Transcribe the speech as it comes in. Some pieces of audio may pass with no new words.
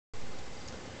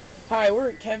Hi, we're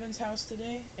at Kevin's house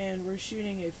today, and we're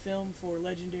shooting a film for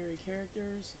legendary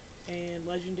characters and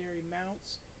legendary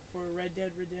mounts for Red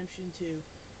Dead Redemption 2.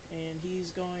 And he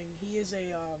is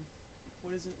a,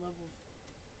 what is it, level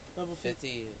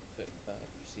 50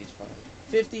 Prestige 5.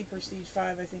 50 Prestige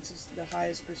 5, I think is the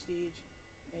highest prestige.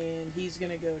 And he's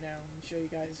gonna go now and show you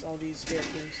guys all these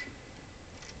characters.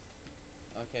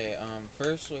 Okay,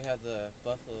 first we have the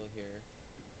buffalo here.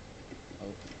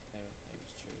 Oh, there's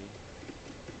a tree.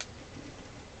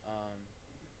 As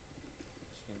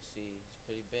you can see, he's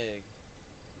pretty big.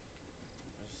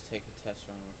 I'll just take a test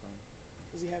run with him.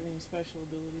 Does he have any special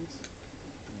abilities?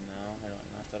 No, I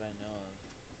don't, not that I know of.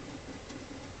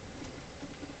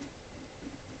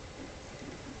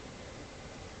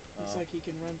 Looks like he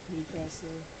can run pretty fast though.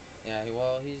 Yeah,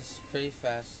 well, he's pretty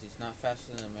fast. He's not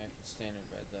faster than American Standard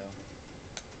Bred, though.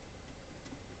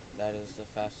 That is the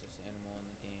fastest animal in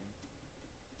the game.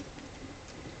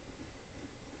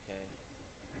 Okay,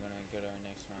 I'm gonna go to our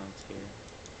next round here.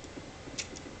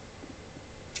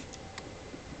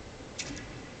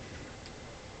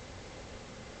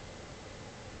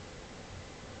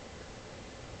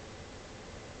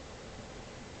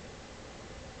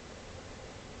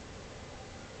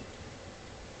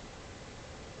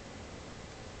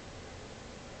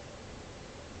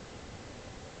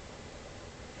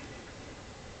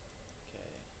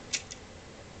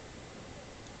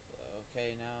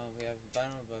 Okay, now we have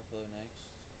Albino Buffalo next.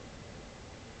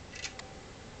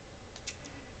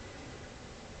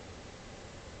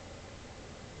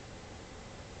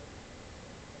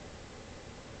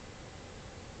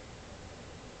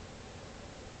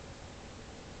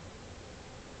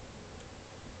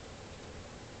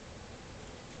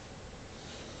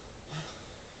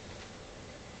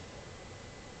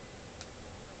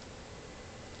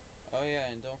 Oh yeah,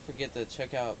 and don't forget to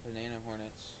check out Banana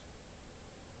Hornets.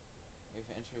 We've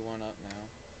entry one up now.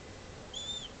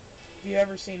 If you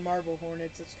ever seen Marble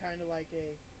Hornets, it's kind of like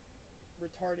a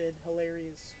retarded,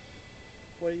 hilarious,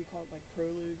 what do you call it, like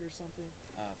prologue or something?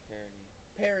 Parody.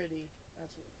 Parody,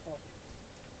 that's what it's called.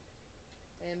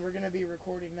 And we're going to be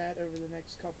recording that over the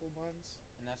next couple months.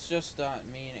 And that's just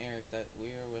me and Eric, that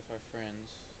we are with our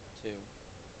friends, too.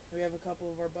 We have a couple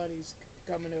of our buddies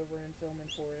coming over and filming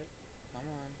for it. Come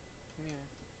on, come here.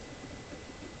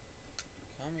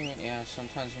 Come here. Yeah,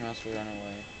 sometimes your mouse will run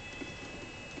away.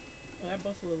 Well, that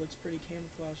buffalo looks pretty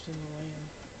camouflaged in the land.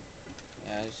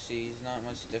 Yeah, see, he's not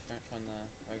much different from the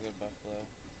regular buffalo.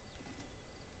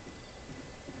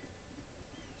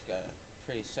 He's got a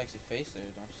pretty sexy face there,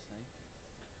 don't you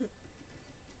think?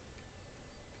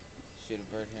 Shoot a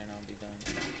bird here and I'll be done.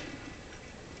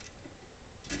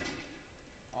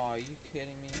 Oh, are you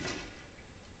kidding me?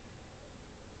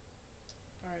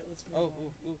 Alright, let's move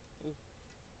on. Ooh.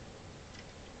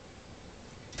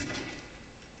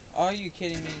 Are you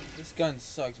kidding me? This gun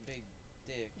sucks, big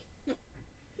dick.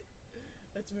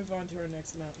 Let's move on to our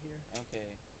next mount here.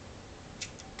 Okay.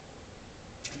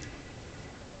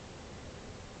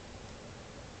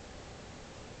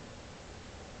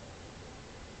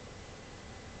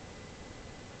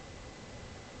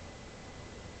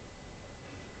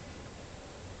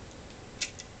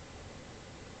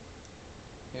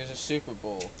 Here's a Super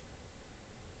Bowl.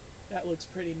 That looks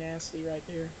pretty nasty right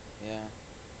there. Yeah.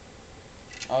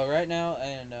 Oh, right now,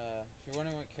 and if you're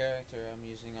wondering what character I'm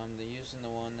using the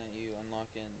one that you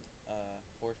unlock in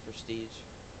 4th Prestige.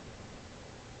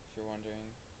 If you're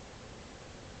wondering.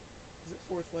 Is it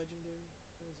 4th Legendary?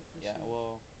 Or is it Prestige? Yeah,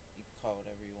 well, you can call it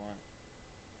whatever you want.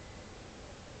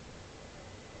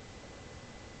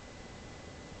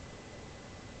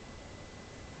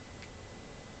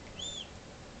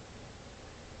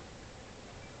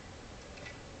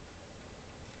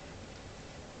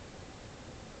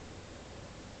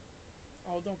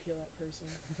 Oh, don't kill that person.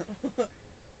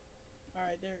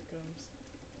 Alright, there it comes.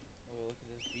 Oh, look at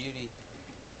this beauty.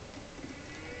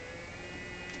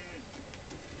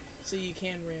 So you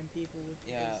can ram people with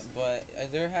Yeah, this.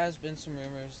 but there has been some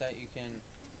rumors that you can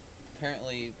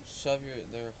apparently shove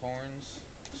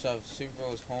Super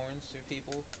Bowl's horns through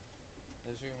people.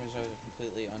 Those rumors are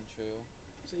completely untrue.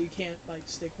 So you can't, like,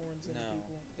 stick horns into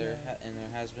people? There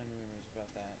has been rumors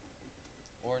about that.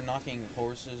 Or knocking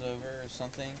horses over or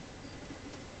something.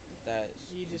 That's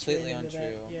completely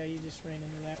untrue. Yeah, you just ran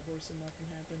into that horse and nothing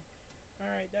happened.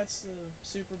 Alright, that's the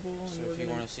Super Bowl. And so if you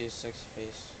want to see a sexy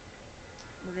face.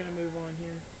 We're going to move on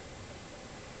here.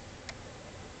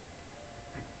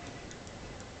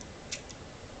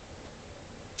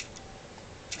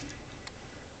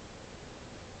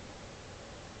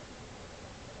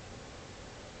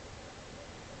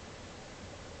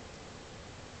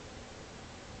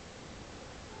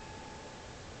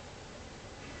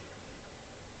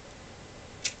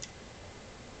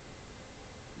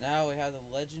 Now we have the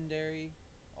legendary,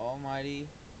 almighty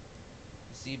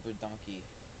zebra donkey.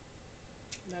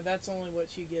 Now that's only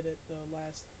what you get at the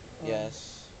last.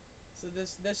 Yes. So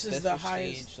this is Fifth the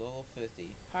prestige, level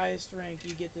 50. highest rank.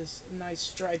 You get this nice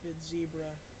striped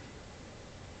zebra.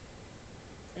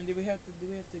 And do we have to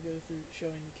go through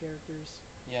showing the characters?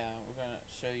 Yeah, we're gonna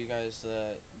show you guys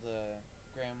the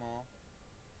grandma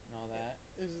and all that.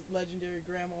 Is legendary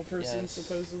grandma person Yes.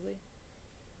 supposedly?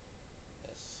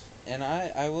 Yes. And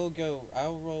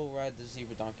I'll roll ride the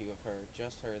zebra donkey with her,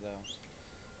 just her though,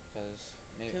 because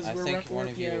I think one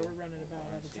of you. We're running about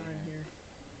out of time here.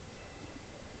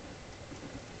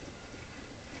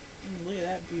 Look at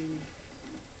that beauty.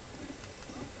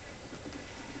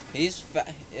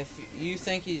 If you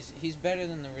think he's better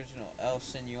than the original El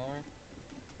Senor,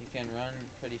 he can run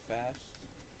pretty fast.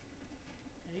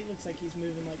 And he looks like he's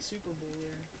moving like Super Bowl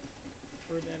there,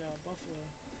 or that buffalo.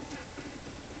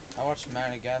 I watched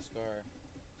Madagascar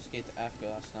Escape to Africa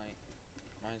last night.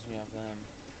 Reminds me of them.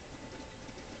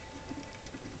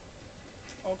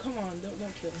 Oh come on!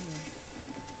 Don't kill him.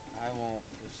 I won't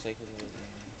for the sake of the video.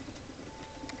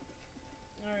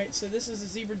 Alright, so this is a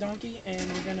zebra donkey,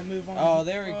 and we're gonna move on. Oh,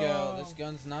 there we go. This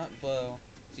gun's not blow.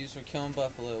 It's used for killing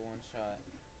buffalo one shot.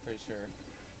 Pretty sure.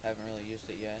 Haven't really used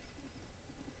it yet.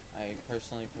 I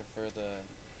personally prefer the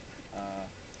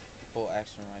full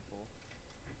action rifle.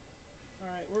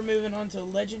 Alright, we're moving on to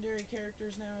legendary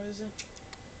characters now, isn't it?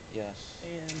 Yes.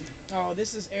 And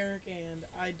this is Eric, and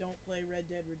I don't play Red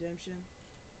Dead Redemption.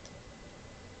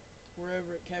 We're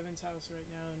over at Kevin's house right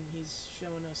now, and he's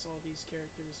showing us all these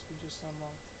characters we just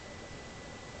unlocked.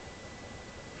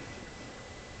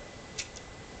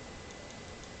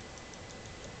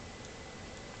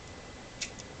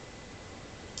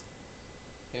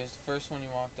 Here's the first one you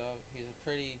walked up.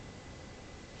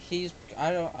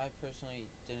 I personally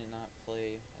did not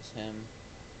play as him.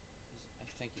 I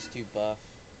think he's too buff.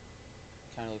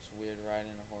 Kind of looks weird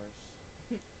riding a horse.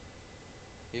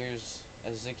 Here's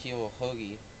Ezekiel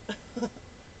Hoagie.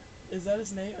 Is that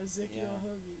his name? Ezekiel Yeah.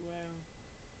 Hoagie. Wow.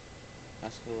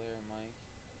 Escalera Mike.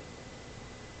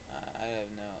 I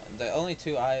have no. The only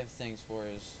two I have things for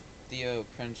is Theo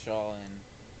Crenshaw and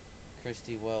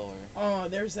Christy Weller. Oh,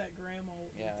 there's that grandma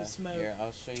with the smoke. Here,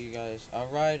 I'll show you guys. I'll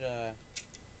ride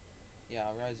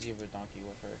Zebra Donkey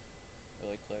with her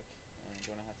really quick. And I'm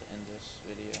gonna have to end this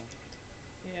video.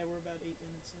 Yeah, we're about 8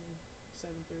 minutes in.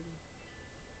 7:30.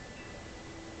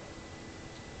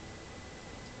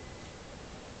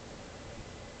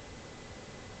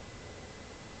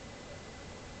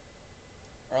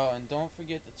 Oh, and don't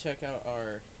forget to check out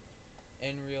our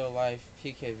in real life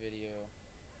PK video.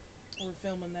 We're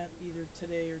filming that either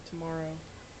today or tomorrow.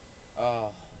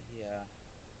 Oh, yeah.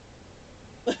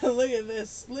 Look at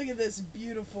this. Look at this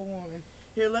beautiful woman.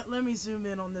 Here, let me zoom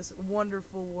in on this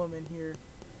wonderful woman here.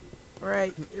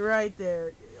 Right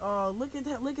there. Oh, look at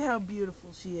that. Look at how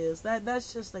beautiful she is.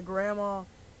 That's just a grandma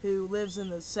who lives in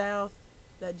the South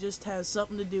that just has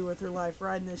something to do with her life,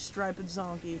 riding this striped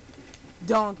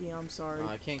donkey, I'm sorry. Oh,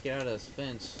 I can't get out of this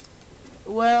fence.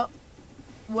 Well,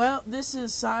 this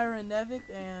is Siren Nevic,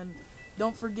 and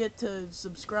don't forget to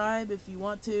subscribe if you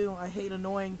want to. I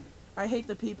hate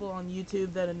the people on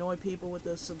YouTube that annoy people with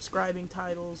the subscribing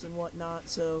titles and whatnot.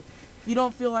 So if you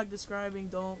don't feel like subscribing,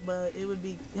 don't, but it would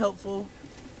be helpful.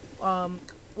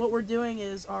 What we're doing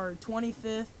is our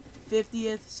 25th,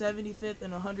 50th, 75th,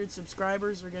 and 100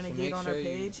 subscribers are going to get on our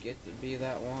page. You get to be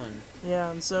that one.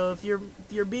 Yeah, and so if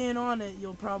you're being on it,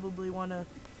 you'll probably want to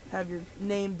have your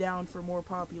name down for more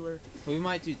popular. We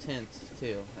might do 10th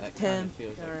too. That 10th, kind of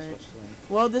feels like alright. a special thing.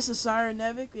 Well, this is Siren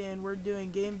Nevic, and we're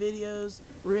doing game videos,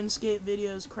 RuneScape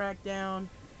videos, Crackdown,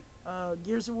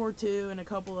 Gears of War 2, and a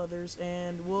couple others,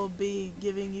 and we'll be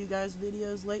giving you guys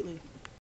videos lately.